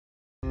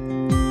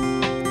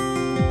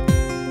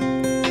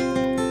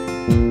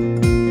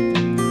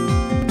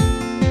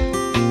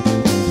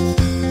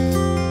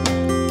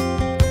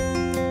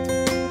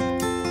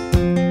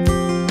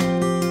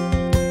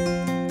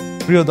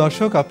প্রিয়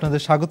দর্শক,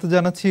 আপনাদের স্বাগত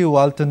জানাচ্ছি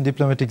ওয়ালটন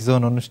ডিপ্লোম্যাটিক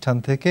জোন অনুষ্ঠান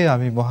থেকে।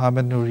 আমি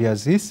মোহাম্মদ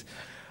নুরিয়াজিজ।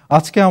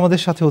 আজকে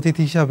আমাদের সাথে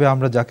অতিথি হিসাবে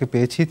আমরা যাকে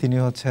পেয়েছি তিনি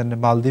হচ্ছেন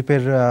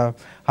মালদ্বীপের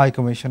হাই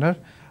কমিশনার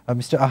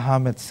মিস্টার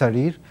আহমেদ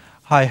সারির।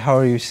 Hi, how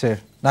are you, sir?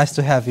 Nice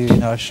to have you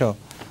in our show.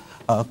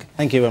 Okay.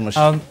 Thank you very much.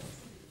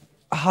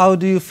 How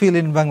do you feel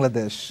in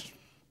Bangladesh?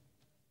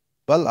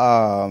 Well,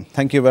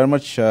 thank you very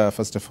much,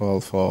 first of all,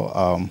 for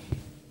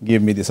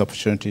giving me this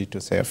opportunity to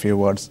say a few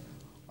words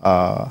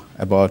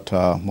about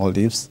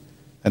Maldives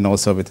and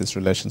also with its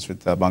relations with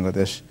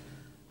Bangladesh.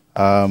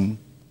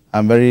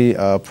 I'm very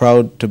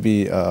proud to be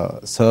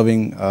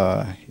serving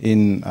in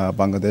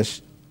Bangladesh,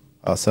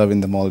 serving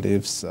the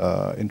Maldives'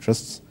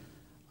 interests,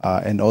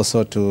 and also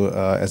to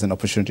as an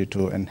opportunity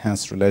to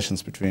enhance relations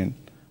between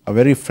a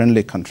very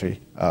friendly country,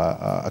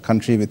 a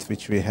country with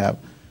which we have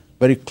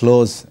very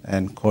close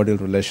and cordial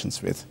relations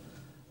with.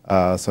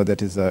 So that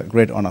is a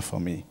great honor for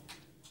me.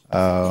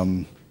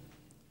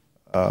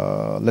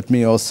 Let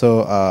me also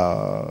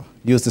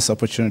use this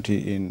opportunity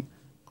in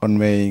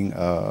conveying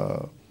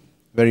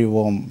very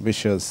warm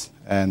wishes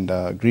and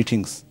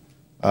greetings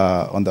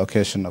on the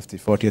occasion of the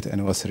 40th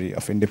anniversary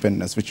of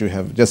independence, which we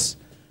have just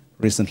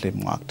recently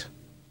marked.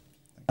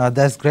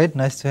 That's great.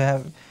 Nice to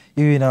have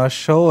you in our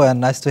show, and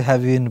nice to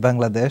have you in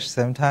Bangladesh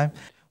same time.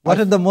 What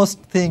are the most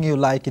thing you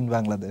like in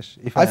Bangladesh?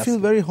 If I feel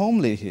very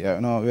homely here.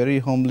 You know, very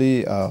homely.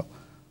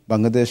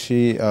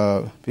 Bangladeshi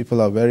people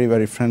are very,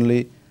 very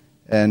friendly,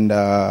 and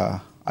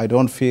I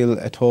don't feel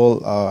at all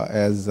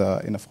as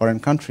in a foreign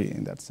country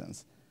in that sense.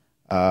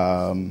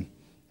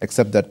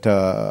 Except that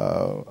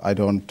I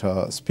don't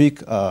speak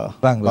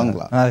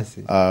Bangla, I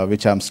see.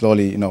 Which I'm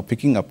slowly,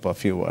 picking up a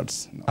few words.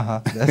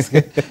 That's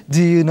good.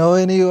 Do you know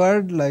any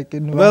word like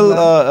in Bangla? Well,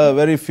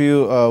 very few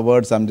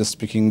words. I'm just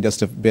speaking just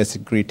a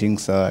basic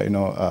greetings,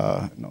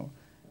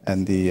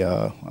 and the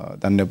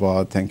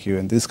Dhanyabad, thank you,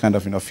 and this kind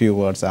of few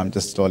words I'm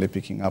just slowly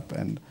picking up,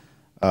 and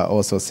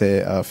also say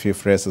a few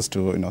phrases to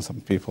some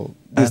people.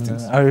 These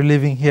things. Are you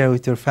living here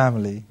with your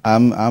family?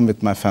 I'm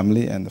with my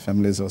family, and the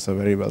family is also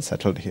very well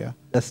settled here.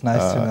 That's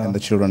nice to know. And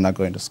the children are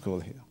going to school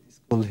here.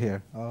 School here.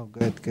 Oh,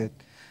 good, good.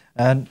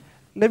 And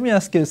let me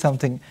ask you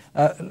something.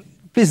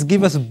 Please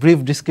give us a brief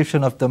description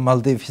of the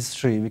Maldives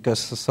history, because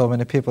so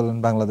many people in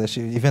Bangladesh,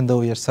 even though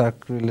we are a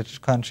SAARC-related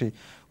country,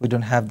 we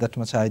don't have that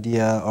much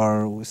idea, or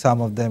some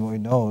of them we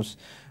knows.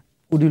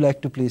 Would you like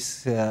to please,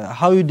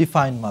 how you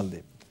define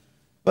Maldives?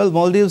 Well,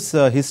 Maldives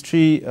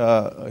history,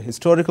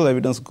 historical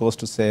evidence goes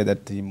to say that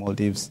the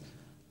Maldives,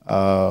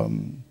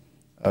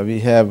 we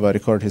have a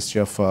record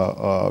history of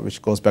which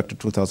goes back to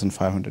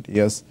 2,500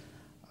 years,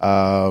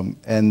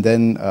 and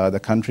then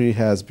the country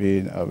has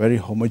been a very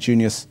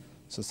homogeneous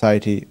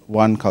society,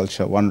 one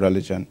culture, one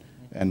religion,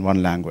 and one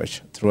language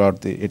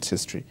throughout its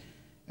history.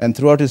 And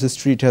throughout its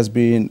history, it has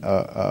been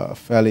a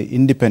fairly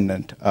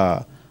independent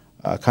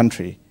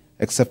country,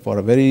 except for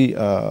a very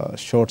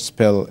short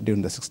spell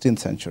during the 16th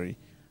century.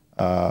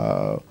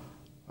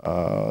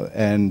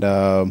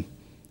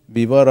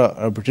 We were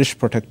a British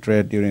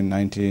protectorate during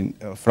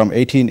from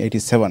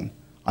 1887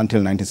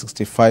 until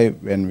 1965,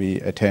 when we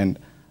attained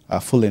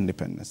full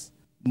independence.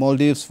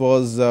 Maldives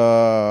was,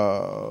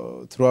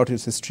 throughout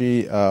its history,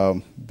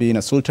 being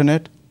a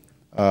sultanate,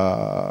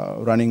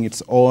 running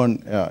its own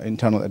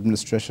internal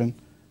administration,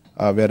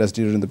 whereas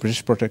during the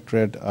British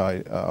protectorate,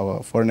 our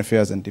foreign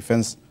affairs and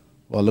defense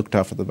were looked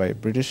after by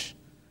British.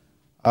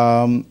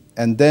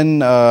 And then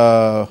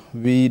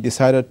we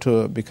decided to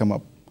become a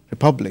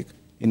republic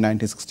in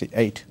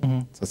 1968.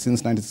 So since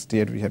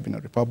 1968, we have been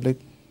a republic.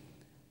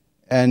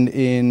 And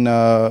in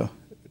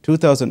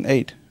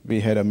 2008, we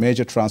had a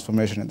major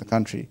transformation in the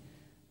country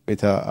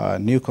with a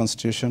new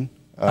constitution,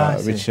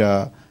 which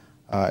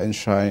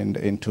enshrined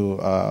into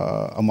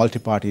a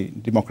multi-party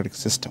democratic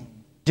system.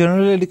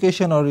 General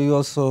education, or you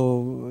also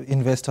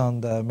invest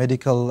on the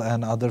medical and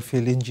other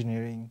field,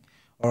 engineering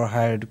or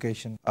higher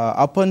education?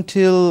 Up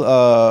until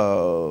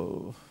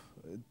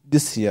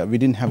this year, we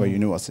didn't have a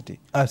university.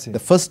 I see.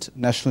 The first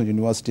national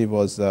university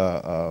was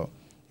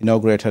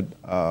inaugurated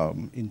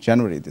in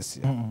January this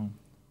year.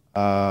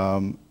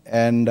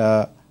 And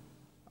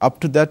up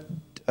to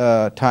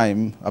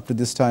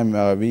this time,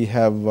 we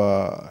have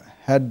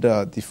had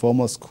the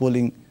formal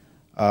schooling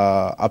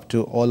up to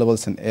O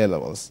levels and A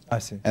levels. I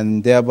see. And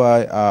thereby,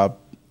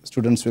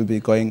 students will be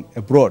going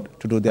abroad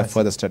to do their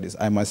further studies.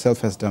 I myself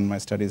has done my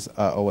studies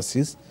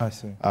overseas. I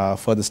see.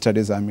 Further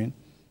studies, I mean.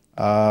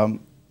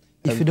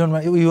 If you don't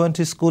mind, you went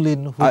to school in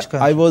which country?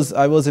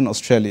 I was in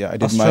Australia. I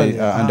did my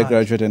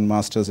undergraduate and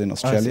masters in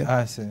Australia.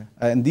 I see.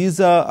 And these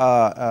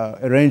are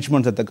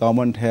arrangements that the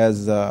government has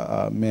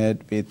made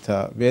with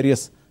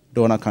various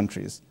donor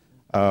countries,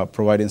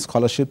 providing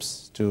scholarships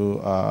to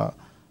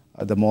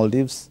the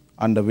Maldives,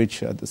 under which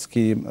the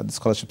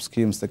scholarship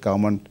schemes, the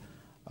government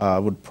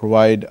would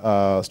provide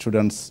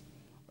students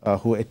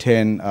who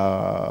attain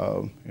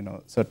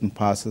certain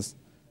passes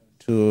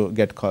to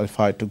get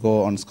qualified to go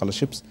on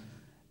scholarships.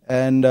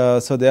 And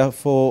so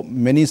therefore,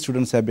 many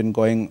students have been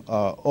going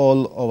all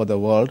over the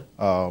world,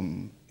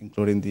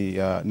 including the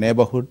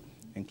neighborhood,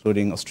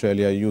 including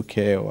Australia, UK,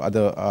 or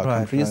other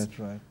countries,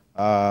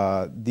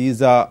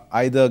 These are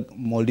either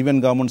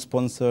Maldivian government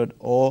sponsored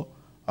or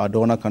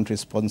donor country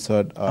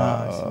sponsored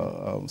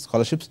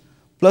scholarships,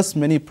 plus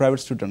many private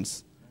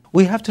students.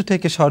 We have to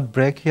take a short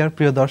break here,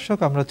 প্রিয় দর্শক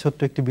আমরা ছোট্ট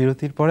একটি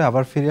বিরতির পরে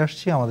আবার ফিরে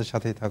আসছি আমাদের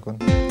সাথেই থাকুন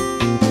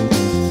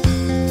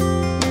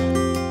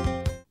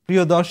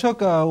প্রিয় দর্শক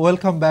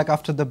welcome back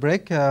after the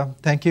break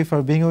thank you for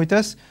being with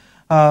us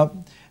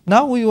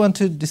now we want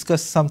to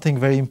discuss something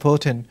very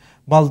important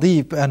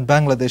Maldives and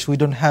Bangladesh we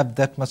don't have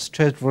that much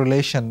trade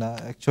relation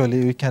actually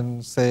we can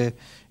say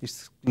its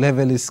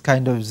level is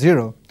kind of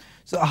zero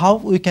so how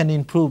we can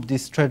improve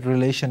this trade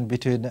relation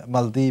between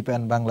Maldives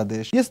and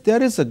Bangladesh yes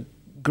there is a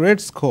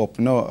great scope.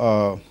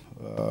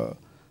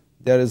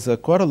 There is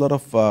quite a lot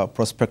of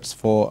prospects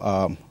for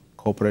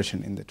cooperation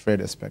in the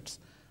trade aspects.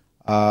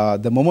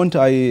 The moment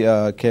I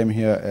came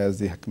here as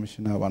the High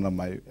Commissioner, one of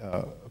my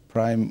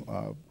prime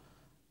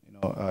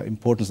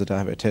importance that I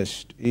have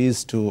attached is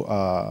to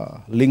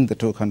link the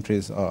two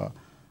countries,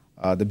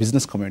 the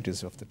business communities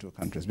of the two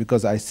countries,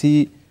 because I see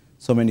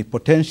so many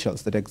potentials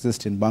that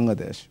exist in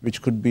Bangladesh which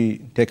could be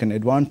taken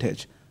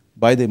advantage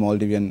by the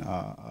Maldivian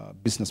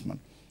businessmen.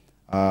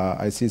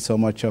 I see so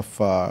much of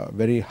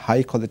very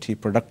high quality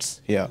products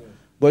here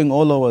going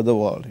all over the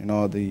world.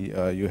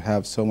 You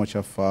have so much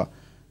of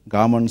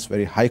garments,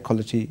 very high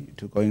quality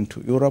to going to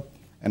Europe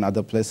and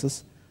other places.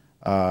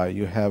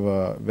 You have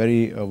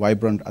very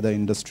vibrant other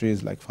industries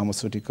like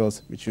pharmaceuticals,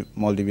 which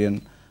Maldivian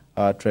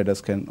traders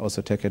can also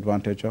take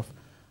advantage of.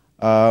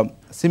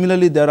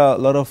 Similarly, there are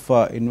a lot of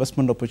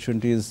investment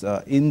opportunities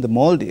in the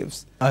Maldives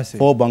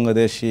for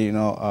Bangladeshi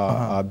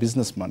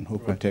businessmen who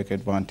could take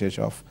advantage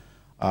of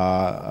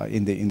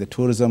in the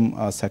tourism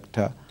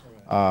sector,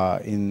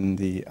 in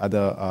the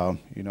other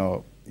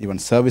even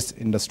service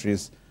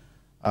industries,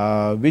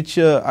 which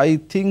I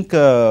think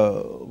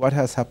what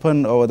has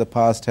happened over the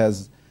past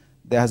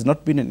there has not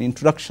been an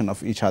introduction of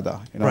each other.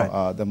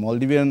 The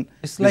Maldivian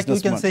it's like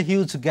we can say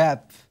huge gap,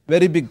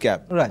 very big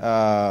gap. Right.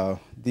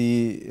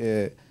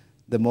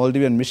 The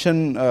Maldivian mission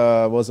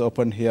was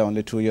opened here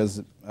only 2 years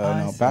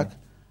back,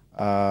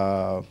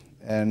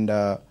 and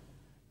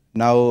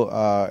now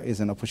is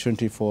an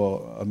opportunity for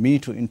me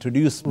to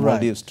introduce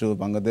Maldives to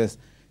Bangladesh.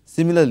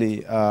 Similarly,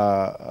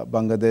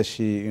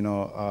 Bangladeshi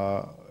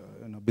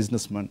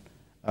businessmen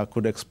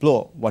could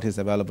explore what is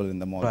available in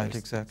the Maldives. Right,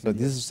 exactly. So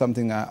this is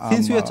something.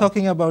 Since we are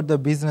talking about the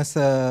business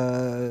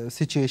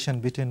situation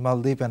between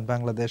Maldives and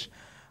Bangladesh,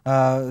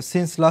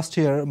 since last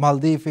year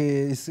Maldives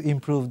is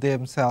improved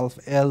themselves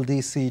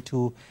LDC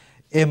to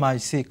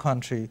MIC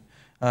country.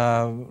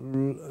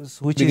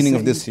 Which beginning is,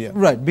 of this year.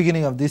 Right,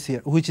 beginning of this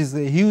year, which is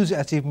a huge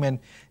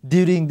achievement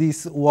during this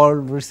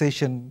world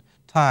recession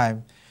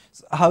time.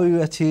 So how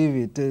you achieve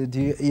it?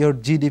 Your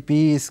GDP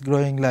is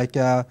growing like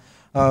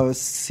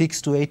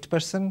 6 to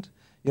 8%.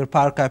 Your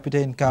per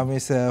capita income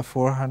is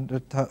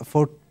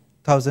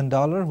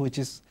 $4,000, which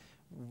is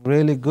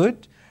really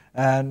good.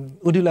 And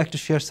would you like to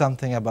share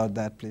something about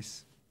that,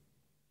 please?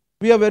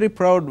 We are very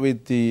proud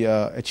with the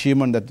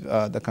achievement that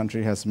the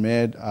country has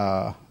made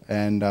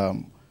and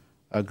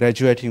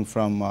graduating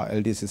from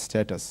LDC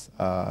status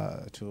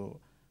to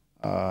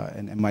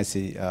an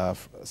MIC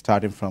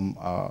starting from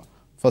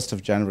 1st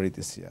of January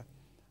this year.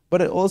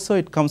 But also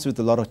it comes with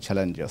a lot of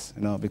challenges,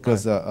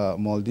 because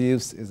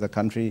Maldives is a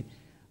country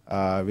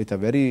with a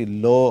very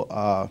low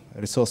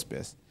resource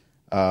base,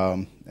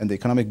 and the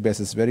economic base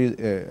is very,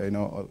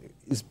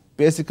 is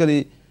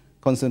basically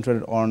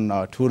concentrated on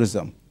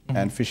tourism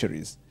and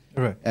fisheries.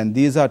 Right. And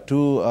these are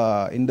two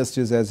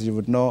industries, as you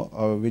would know,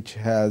 which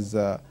has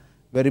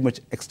very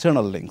much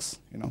external links.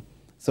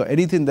 So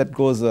anything that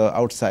goes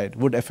outside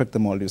would affect the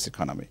Maldives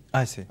economy.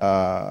 I see.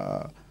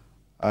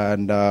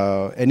 And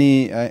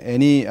any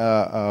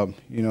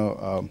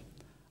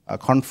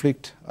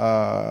conflict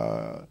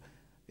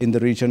in the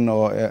region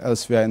or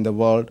elsewhere in the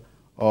world,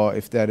 or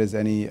if there is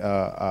any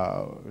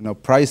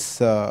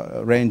price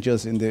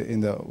ranges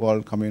in the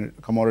world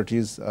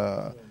commodities,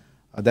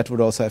 that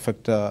would also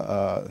affect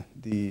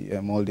the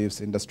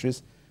Maldives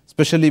industries,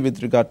 especially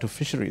with regard to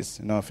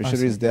fisheries.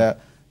 Fisheries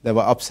there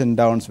were ups and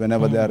downs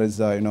whenever there is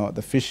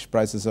the fish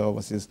prices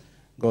overseas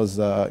goes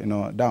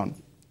down.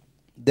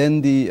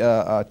 Then the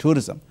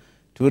tourism.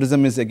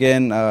 Tourism is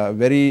again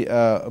very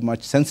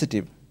much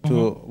sensitive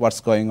to what's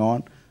going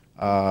on.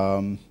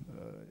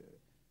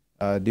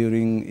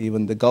 During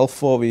even the Gulf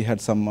War, we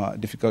had some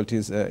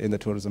difficulties in the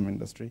tourism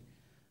industry.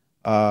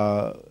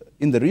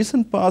 In the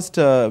recent past,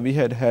 we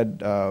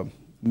had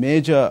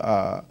major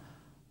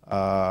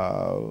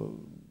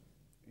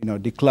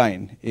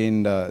decline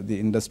in the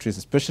industries,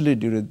 especially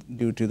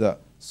due to the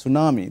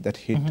tsunami that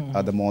hit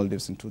the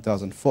Maldives in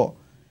 2004.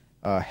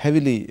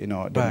 Heavily,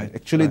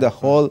 actually the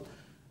whole,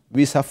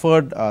 we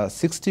suffered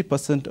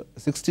 60%,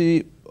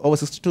 over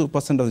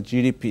 62% of the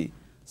GDP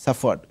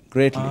suffered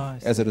greatly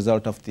as a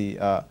result of the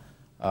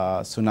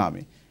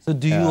tsunami. So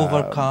do you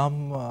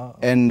overcome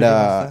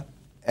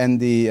and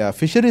the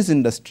fisheries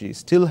industry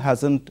still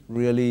hasn't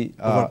really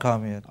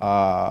overcome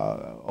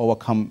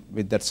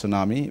with that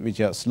tsunami,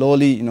 which are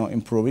slowly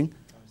improving.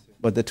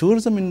 But the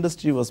tourism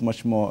industry was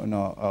much more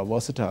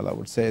versatile, I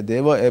would say.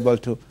 They were able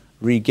to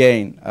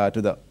regain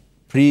to the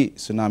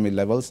pre-tsunami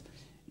levels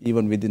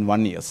even within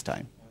 1 year's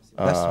time.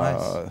 That's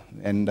nice.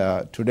 And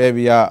today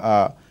we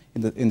are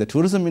in the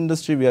tourism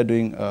industry, we are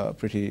doing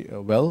pretty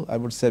well, I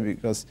would say,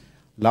 because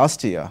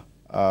last year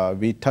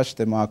we touched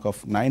the mark of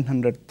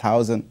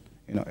 900,000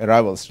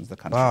 arrivals to the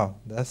country. Wow,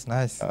 that's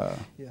nice.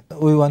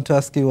 We want to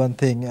ask you one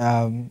thing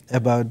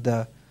about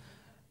the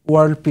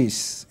world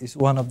peace is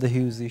one of the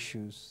huge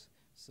issues.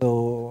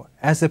 So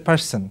as a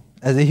person,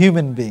 as a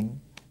human being,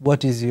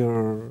 what is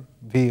your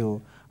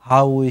view?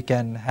 How we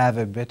can have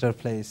a better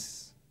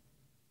place?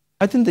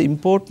 I think the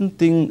important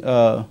thing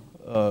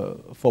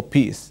for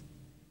peace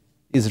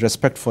is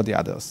respect for the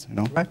others.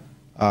 Right.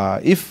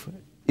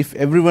 If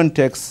everyone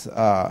takes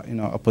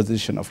a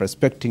position of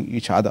respecting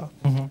each other,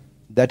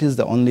 that is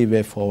the only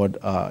way forward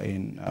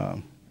in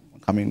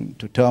coming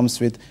to terms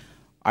with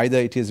either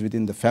it is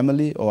within the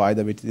family or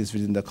either it is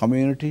within the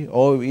community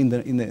or in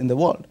the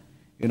world.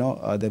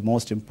 The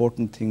most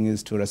important thing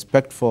is to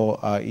respect for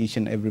each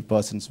and every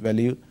person's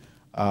value,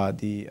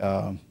 the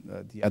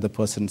other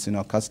person's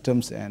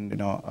customs and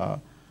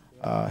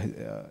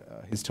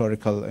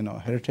historical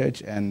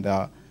heritage and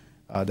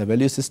the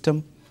value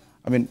system.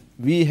 I mean,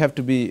 we have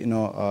to be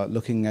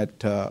looking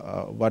at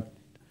what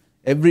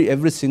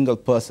every single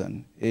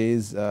person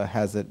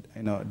has a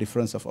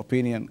difference of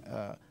opinion,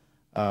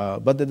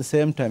 but at the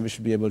same time we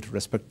should be able to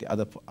respect the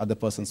other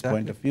person's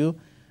point of view.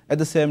 At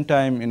the same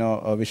time,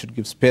 we should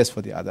give space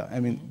for the other. I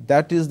mean,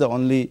 that is the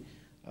only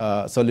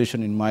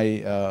solution in my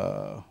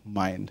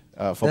mind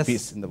for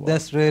peace in the world.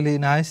 That's really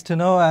nice to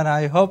know, and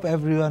I hope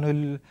everyone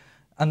will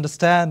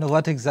understand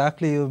what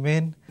exactly you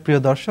mean. প্রিয়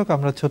দর্শক,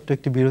 আমরা ছোট্ট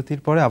একটি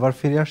বিরতির পরে আবার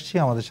ফিরে আসছি,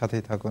 আমাদের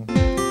সাথেই থাকুন।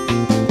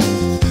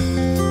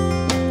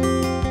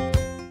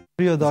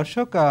 প্রিয়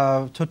দর্শক,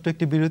 ছোট্ট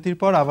একটি বিরতির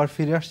পর আবার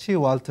ফিরে আসছি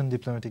ওয়ালটন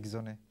ডিপ্লোম্যাটিক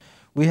জোনে।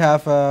 We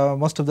have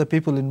most of the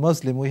people in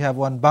Muslim. We have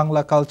one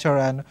Bangla culture,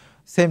 and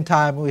same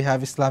time we have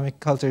Islamic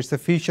culture. It's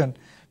a fusion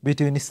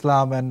between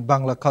Islam and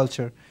Bangla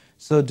culture.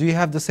 So do you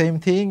have the same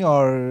thing,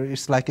 or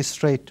it's like a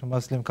straight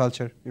Muslim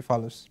culture you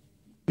follow?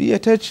 We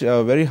attach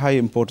very high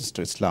importance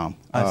to Islam.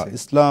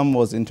 Islam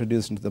was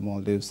introduced into the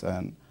Maldives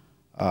and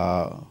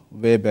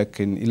way back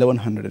in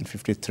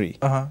 1153.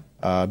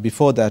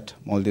 Before that,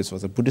 Maldives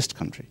was a Buddhist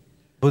country.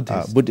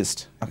 Buddhist.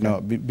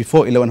 Okay.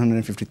 Before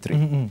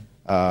 1153.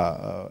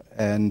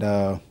 And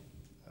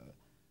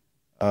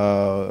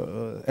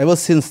ever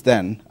since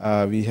then,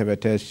 we have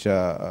attached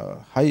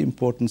high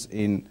importance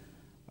in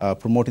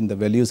promoting the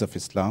values of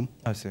Islam.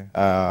 I see.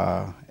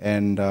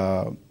 And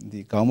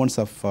the governments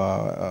of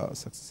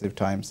successive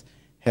times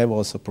have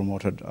also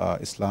promoted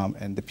Islam,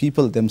 and the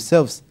people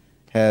themselves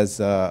has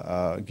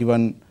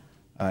given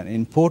an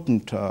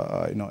important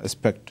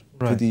aspect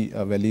to the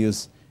values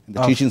and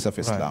the teachings of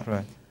Islam.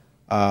 Right.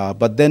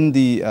 But then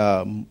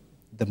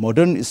the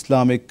modern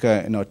Islamic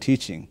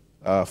teaching,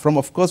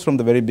 of course from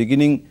the very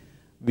beginning,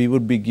 we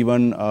would be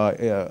given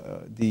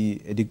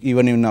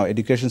even in our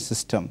education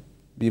system,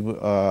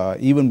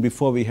 even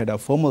before we had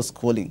our formal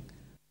schooling.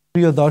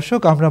 প্রিয়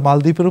দর্শক, আমরা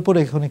মালদ্বীপের উপর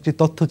এখন একটি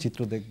তথ্যচিত্র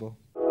দেখব।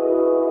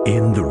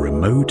 In the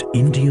remote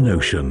Indian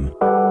Ocean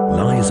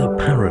lies a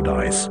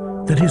paradise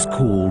that is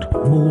called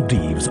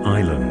Maldives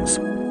Islands.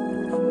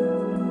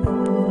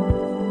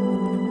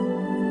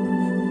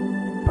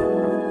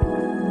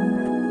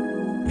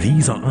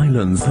 These are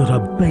islands that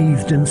are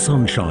bathed in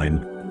sunshine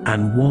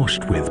and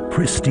washed with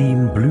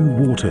pristine blue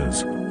waters.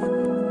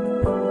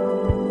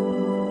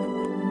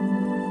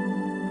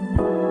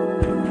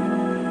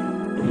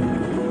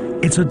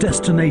 It's a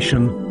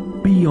destination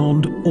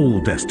beyond all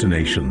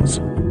destinations.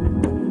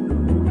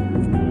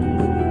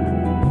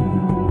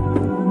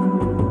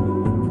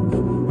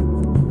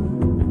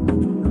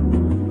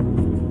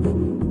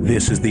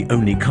 This is the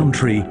only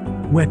country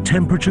where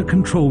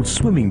temperature-controlled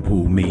swimming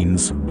pool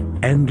means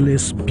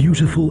endless,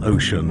 beautiful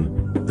ocean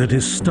that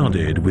is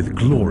studded with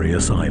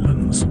glorious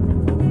islands.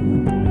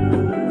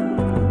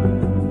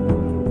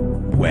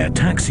 Where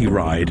taxi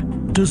ride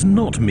does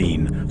not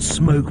mean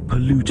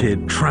smoke-polluted,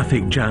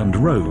 traffic-jammed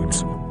roads.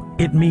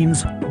 It means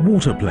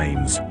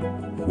waterplanes,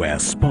 where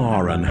spa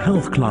and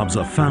health clubs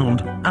are found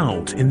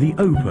out in the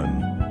open,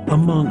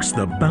 amongst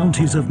the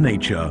bounties of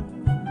nature,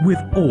 with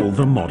all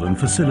the modern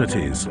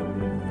facilities.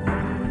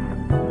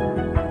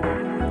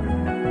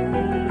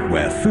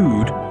 Where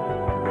food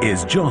is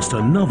just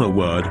another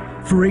word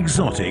for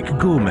exotic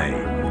gourmet.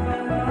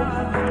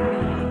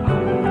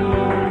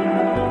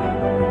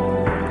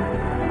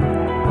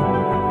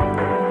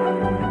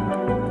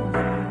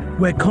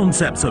 Where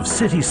concepts of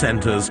city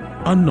centres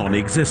are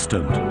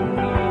non-existent.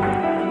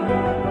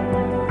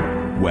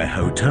 Where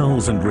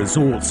hotels and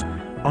resorts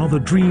are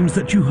the dreams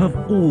that you have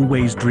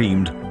always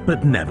dreamed but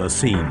never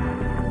seen.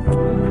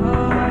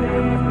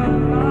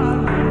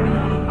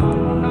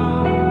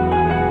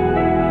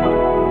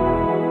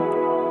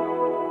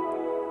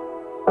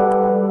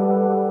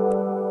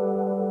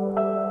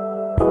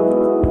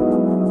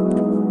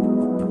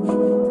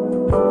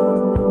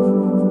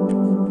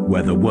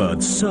 Where the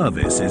word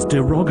service is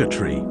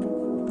derogatory,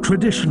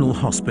 traditional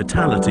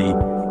hospitality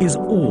is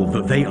all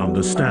that they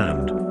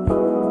understand.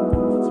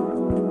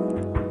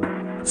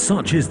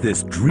 Such is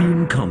this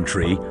dream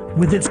country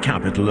with its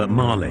capital at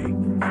Male.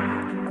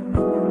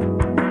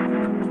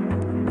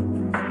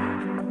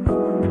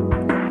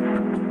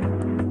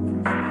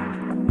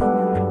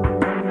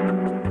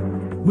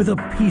 With a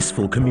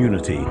peaceful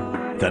community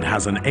that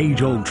has an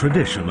age-old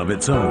tradition of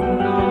its own.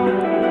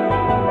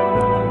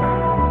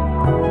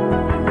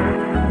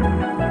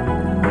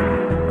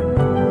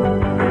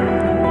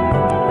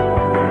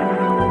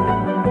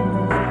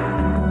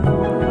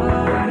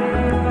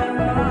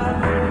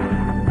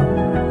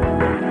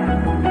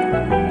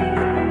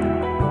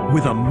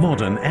 With a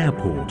modern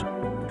airport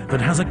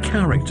that has a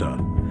character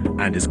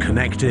and is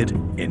connected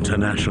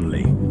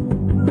internationally.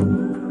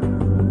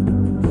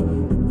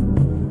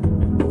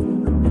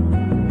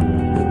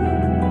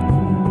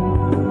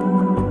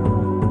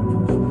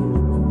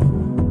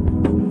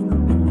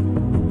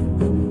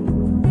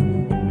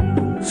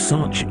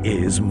 Such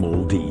is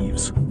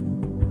Maldives,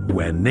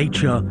 where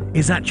nature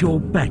is at your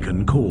beck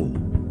and call,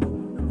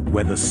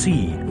 where the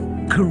sea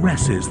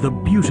caresses the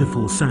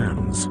beautiful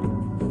sands,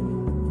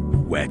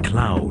 where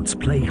clouds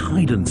play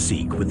hide and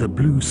seek with the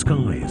blue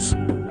skies,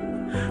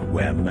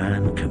 where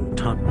man can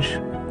touch,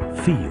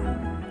 feel,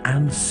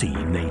 and see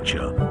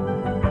nature.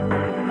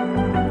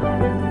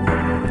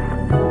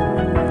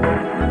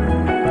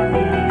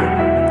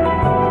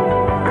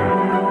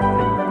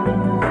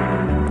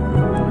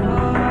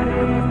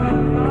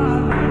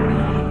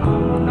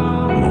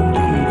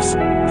 Maldives,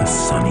 the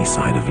sunny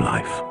side of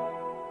life.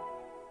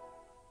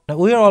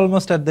 We are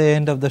almost at the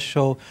end of the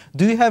show.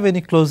 Do you have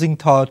any closing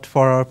thought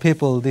for our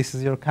people? This is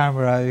your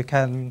camera. You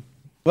can.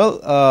 Well,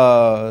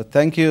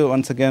 thank you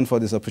once again for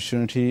this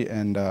opportunity,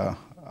 and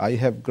I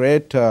have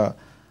great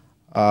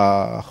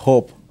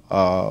hope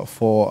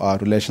for our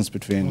relations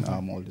between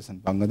Maldives and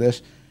Bangladesh,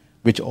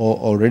 which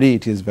already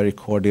it is very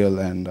cordial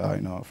and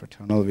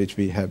fraternal, which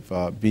we have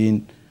been.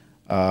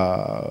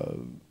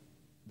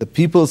 The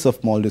peoples of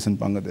Maldives and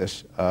Bangladesh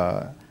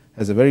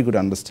has a very good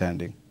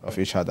understanding of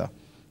each other.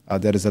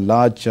 There is a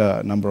large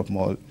number of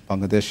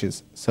Bangladeshis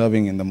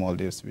serving in the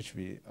Maldives, which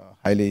we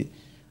highly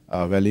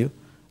value.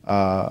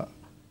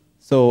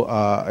 So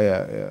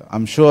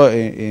I'm sure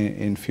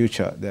in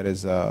future there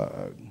is a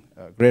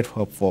great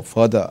hope for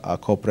further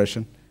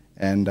cooperation,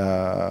 and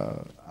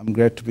I'm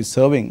glad to be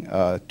serving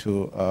to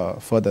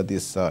further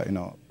these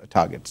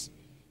targets.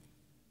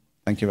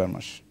 Thank you very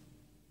much.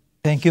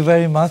 Thank you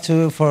very much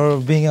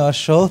for being our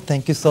show.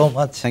 Thank you so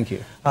much. Thank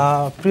you.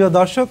 প্রিয়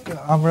দর্শক,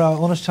 আমরা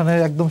অনুষ্ঠানের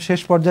একদম শেষ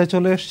পর্যায়ে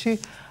চলে এসেছি।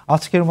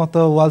 আজকের মতো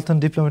ওয়ালটন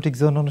ডিপ্লোম্যাটিক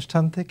জোন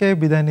অনুষ্ঠান থেকে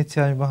বিদায় নিচ্ছি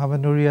আমি মোহাম্মদ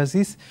নুরুল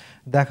আজিজ।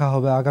 দেখা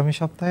হবে আগামী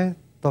সপ্তাহে।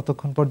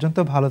 ততক্ষণ পর্যন্ত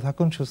ভালো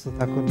থাকুন, সুস্থ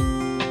থাকুন।